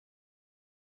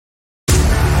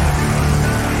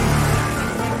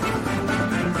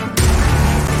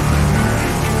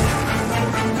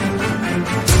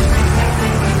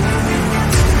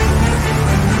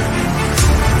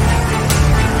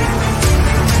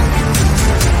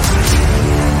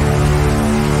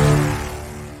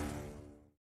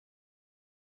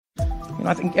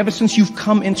I think ever since you've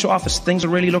come into office, things are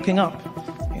really looking up.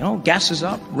 You know, gas is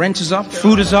up, rent is up,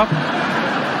 food is up,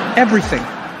 everything.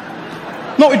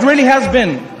 No, it really has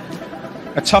been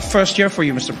a tough first year for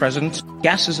you, Mr. President.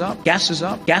 Gas is up, gas is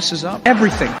up, gas is up,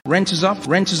 everything. Rent is up,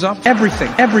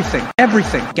 everything, everything,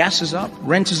 everything. Gas is up,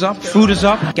 rent is up, food is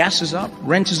up, gas is up,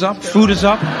 rent is up, food is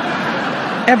up,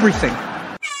 everything.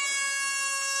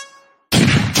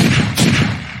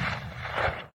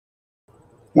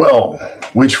 Well,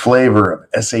 which flavor of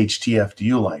SHTF do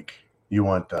you like? Do you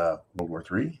want World War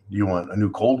III? Do you want a new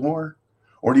Cold War?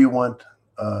 Or do you want,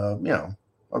 a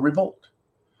revolt?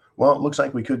 Well, it looks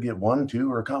like we could get one, two,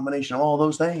 or a combination of all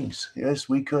those things. Yes,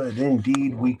 we could.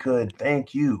 Indeed, we could.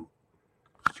 Thank you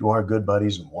to our good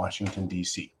buddies in Washington,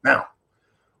 D.C. Now,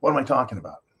 what am I talking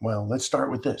about? Well, let's start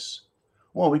with this.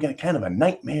 Well, we got kind of a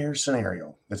nightmare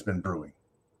scenario that's been brewing.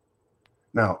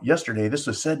 Now, yesterday, this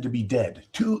was said to be dead,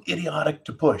 too idiotic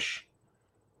to push.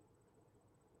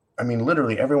 I mean,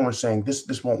 literally, everyone was saying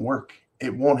this won't work.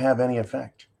 It won't have any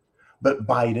effect. But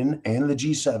Biden and the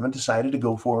G7 decided to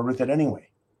go forward with it anyway,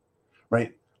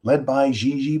 right? Led by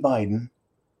Xi Biden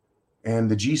and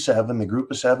the G7, the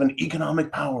group of 7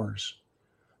 economic powers.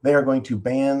 They are going to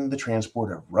ban the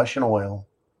transport of Russian oil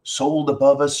sold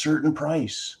above a certain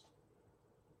price.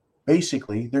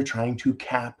 Basically, they're trying to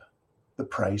cap the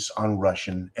price on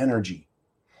Russian energy.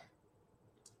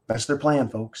 That's their plan,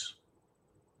 folks.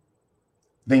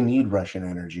 They need Russian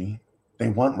energy. They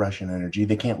want Russian energy.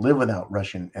 They can't live without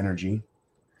Russian energy.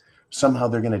 Somehow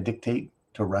they're going to dictate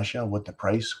to Russia what the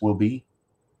price will be.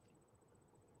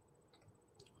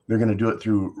 They're going to do it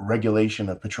through regulation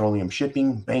of petroleum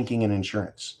shipping, banking, and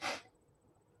insurance.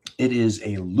 It is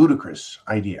a ludicrous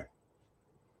idea.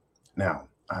 Now,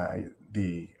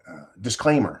 the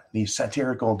disclaimer, the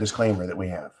satirical disclaimer that we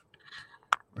have,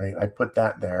 right? I put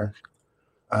that there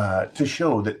to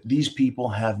show that these people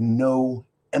have no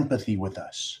empathy with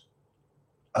us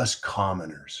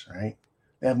commoners, right?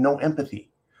 They have no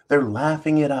empathy. They're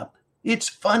laughing it up. It's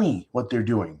funny what they're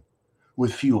doing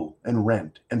with fuel and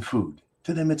rent and food.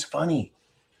 To them, it's funny.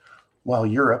 While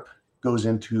Europe goes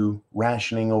into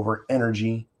rationing over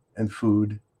energy and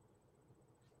food.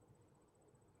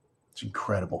 It's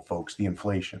incredible, folks, the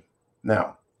inflation.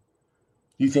 Now,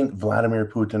 you think Vladimir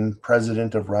Putin,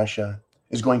 president of Russia,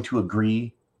 is going to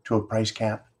agree to a price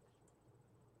cap?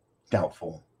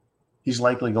 Doubtful. He's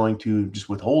likely going to just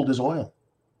withhold his oil,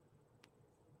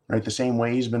 right? The same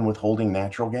way he's been withholding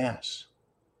natural gas.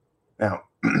 Now,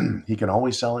 he can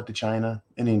always sell it to China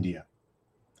and India,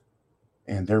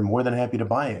 and they're more than happy to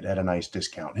buy it at a nice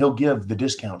discount. He'll give the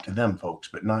discount to them, folks,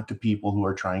 but not to people who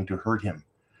are trying to hurt him.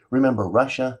 Remember,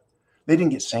 Russia, they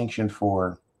didn't get sanctioned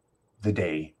for the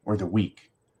day or the week.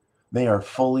 They are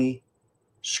fully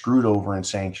screwed over and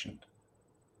sanctioned.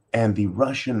 And the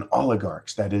Russian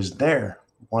oligarchs, that is their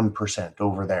 1%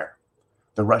 over there,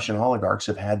 the Russian oligarchs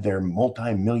have had their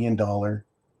multi-million-dollar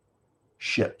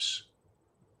ships,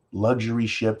 luxury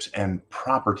ships, and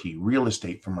property, real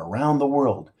estate from around the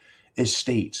world,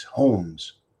 estates,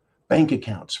 homes, bank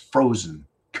accounts frozen,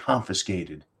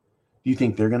 confiscated. Do you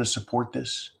think they're going to support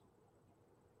this?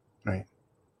 Right?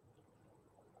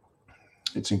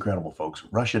 It's incredible, folks.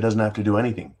 Russia doesn't have to do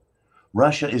anything.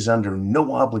 Russia is under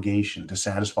no obligation to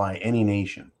satisfy any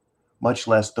nation, much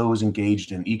less those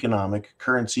engaged in economic,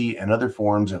 currency, and other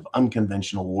forms of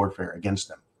unconventional warfare against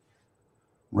them.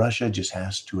 Russia just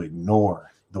has to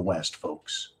ignore the West,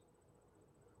 folks.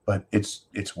 But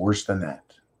it's worse than that.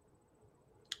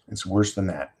 It's worse than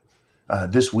that.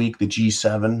 This week, the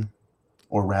G7,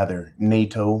 or rather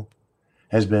NATO,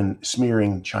 has been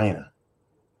smearing China,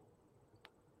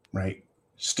 right?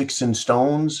 Sticks and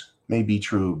stones may be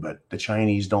true, but the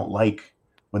Chinese don't like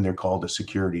when they're called a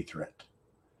security threat.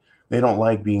 They don't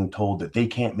like being told that they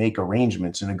can't make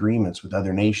arrangements and agreements with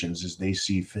other nations as they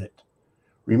see fit.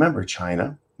 Remember,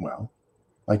 China, well,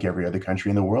 like every other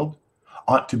country in the world,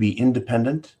 ought to be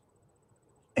independent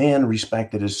and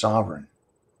respected as sovereign.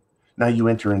 Now you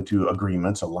enter into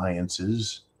agreements,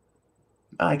 alliances.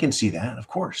 I can see that, of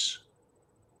course.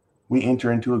 We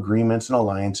enter into agreements and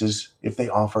alliances if they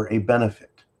offer a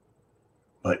benefit.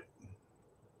 But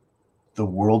the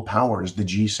world powers, the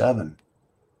G7,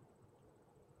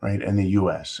 right, and the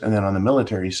U.S., and then on the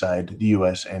military side, the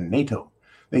U.S. and NATO,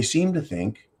 they seem to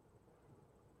think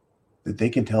that they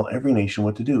can tell every nation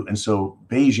what to do. And so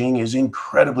Beijing is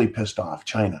incredibly pissed off,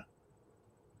 China.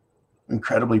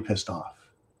 Incredibly pissed off.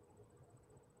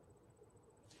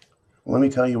 Well, let me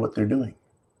tell you what they're doing.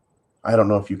 I don't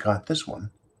know if you caught this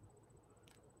one,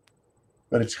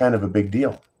 but it's kind of a big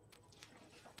deal.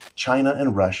 China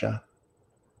and Russia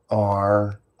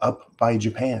are up by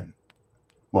Japan,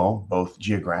 Well, both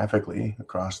geographically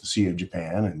across the Sea of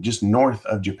Japan, and just north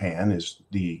of Japan is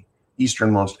the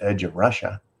easternmost edge of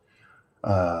Russia,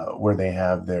 where they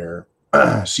have their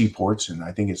seaports, and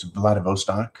I think it's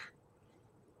Vladivostok.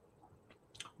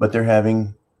 But they're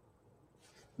having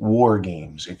war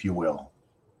games, if you will.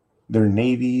 Their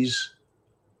navies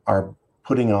are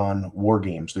putting on war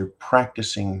games. They're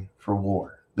practicing for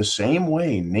war the same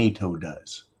way NATO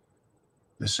does,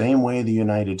 the same way the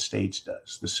United States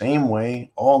does, the same way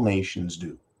all nations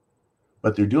do.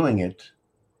 But they're doing it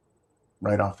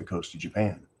right off the coast of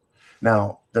Japan.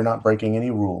 Now, they're not breaking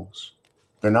any rules.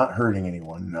 They're not hurting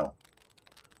anyone, no.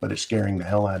 But it's scaring the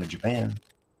hell out of Japan.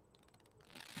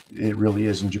 It really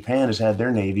is. And Japan has had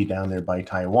their navy down there by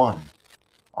Taiwan,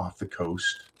 off the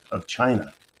coast of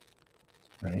China,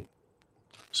 right?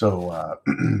 So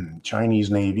Chinese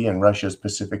Navy and Russia's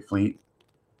Pacific Fleet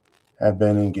have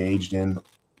been engaged in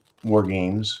war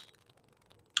games,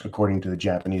 according to the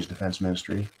Japanese Defense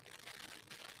Ministry,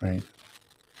 right?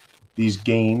 These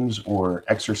games or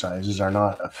exercises are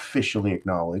not officially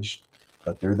acknowledged,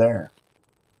 but they're there,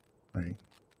 right?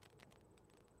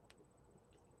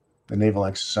 The naval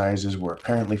exercises were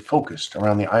apparently focused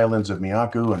around the islands of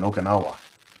Miyako and Okinawa,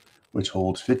 which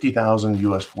holds 50,000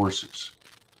 U.S. forces,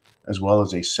 as well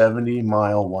as a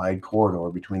 70-mile wide corridor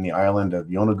between the island of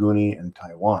Yonaguni and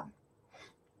Taiwan.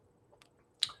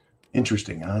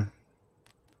 Interesting, huh?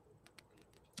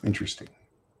 Interesting.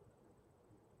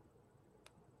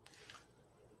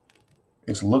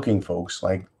 It's looking, folks,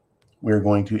 like we're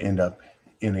going to end up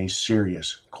in a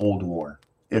serious Cold War.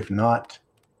 If not,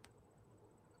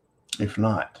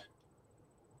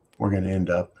 we're going to end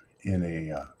up in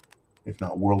a, if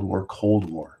not World War, Cold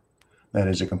War. That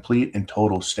is a complete and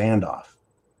total standoff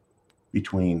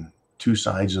between two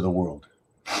sides of the world.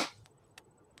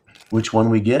 Which one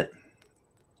we get?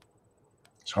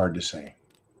 It's hard to say.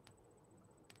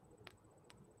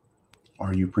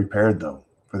 Are you prepared, though,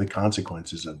 for the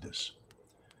consequences of this?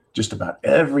 Just about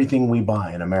everything we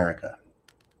buy in America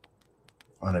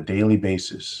on a daily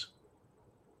basis,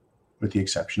 with the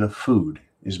exception of food,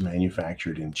 is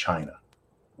manufactured in China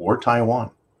or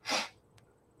Taiwan.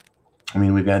 I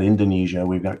mean, we've got Indonesia,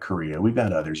 we've got Korea, we've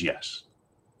got others, yes.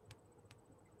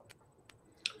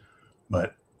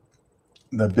 But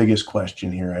the biggest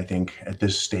question here, I think, at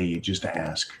this stage is to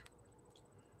ask,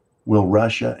 will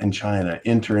Russia and China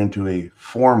enter into a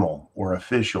formal or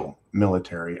official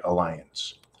military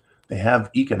alliance? They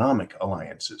have economic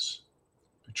alliances,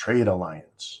 a trade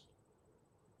alliance.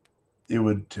 It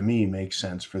would, to me, make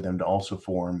sense for them to also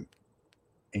form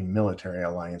a military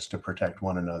alliance to protect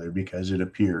one another, because it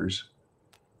appears,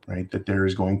 right, that there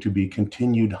is going to be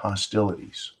continued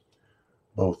hostilities,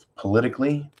 both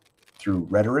politically through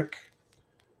rhetoric,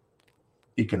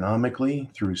 economically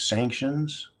through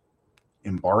sanctions,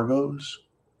 embargoes,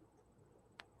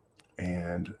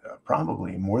 and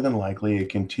probably more than likely a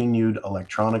continued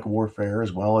electronic warfare,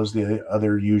 as well as the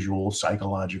other usual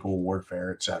psychological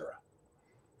warfare, etc.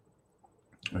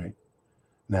 Right?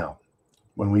 Now,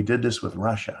 when we did this with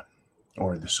Russia,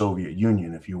 or the Soviet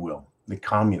Union, if you will, the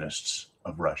communists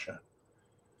of Russia,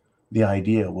 the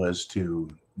idea was to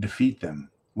defeat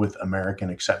them with American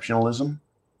exceptionalism,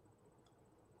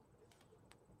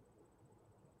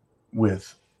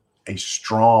 with a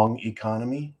strong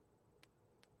economy,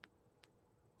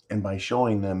 and by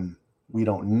showing them we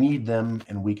don't need them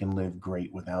and we can live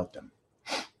great without them.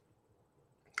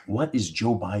 What is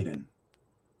Joe Biden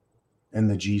and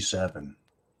the G7,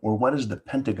 or what is the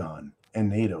Pentagon and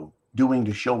NATO doing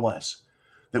to show us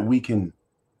that we can,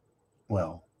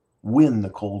 well, win the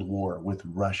Cold War with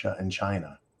Russia and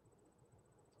China?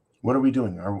 What are we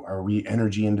doing? Are we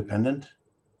energy independent?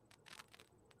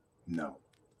 No.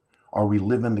 Are we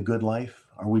living the good life?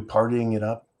 Are we partying it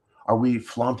up? Are we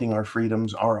flaunting our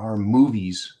freedoms? Are our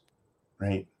movies,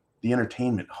 right? The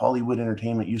entertainment, Hollywood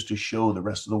entertainment, used to show the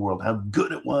rest of the world how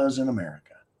good it was in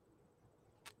America.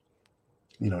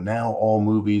 You know, now all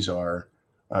movies are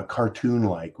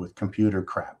cartoon-like with computer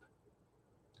crap.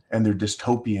 And they're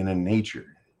dystopian in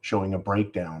nature, showing a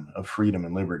breakdown of freedom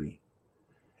and liberty.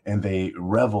 And they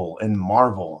revel and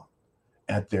marvel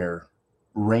at their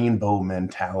rainbow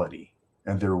mentality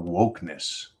and their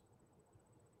wokeness.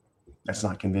 That's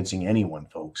not convincing anyone,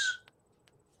 folks.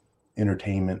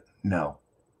 Entertainment, no.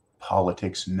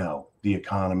 Politics, no. The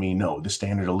economy, no. The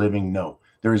standard of living, no.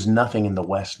 There is nothing in the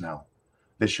West now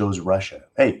that shows Russia,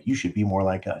 hey, you should be more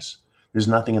like us. There's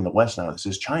nothing in the West now that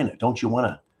says, China, don't you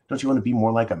want to be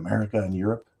more like America and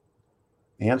Europe?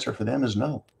 The answer for them is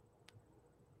no.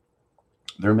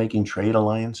 They're making trade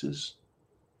alliances,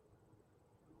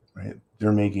 right?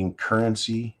 They're making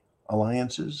currency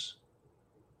alliances,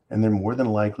 and they're more than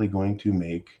likely going to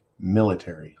make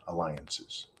military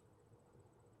alliances.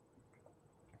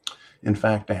 In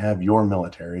fact, to have your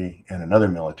military and another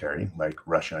military, like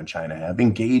Russia and China have,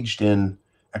 engaged in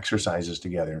exercises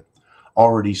together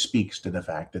already speaks to the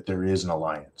fact that there is an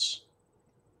alliance.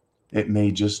 It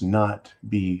may just not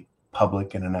be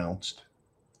public and announced.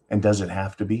 And does it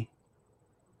have to be?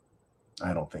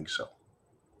 I don't think so.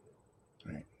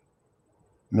 Right?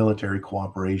 Military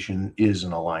cooperation is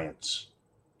an alliance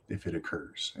if it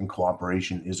occurs, and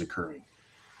cooperation is occurring.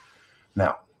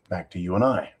 Now, back to you and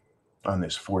I on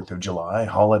this 4th of July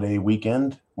holiday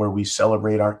weekend where we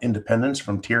celebrate our independence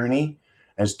from tyranny,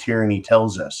 as tyranny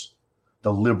tells us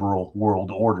the liberal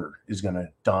world order is going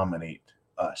to dominate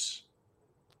us.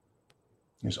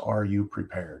 Are you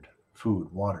prepared?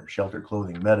 Food, water, shelter,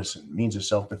 clothing, medicine, means of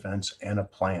self-defense, and a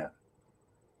plan.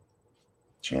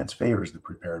 Chance favors the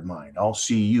prepared mind. I'll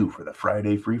see you for the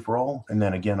Friday free-for-all, and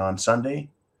then again on Sunday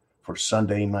for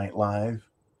Sunday Night Live.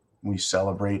 We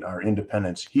celebrate our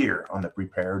independence here on the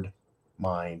Prepared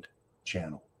Mind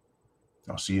channel.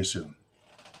 I'll see you soon.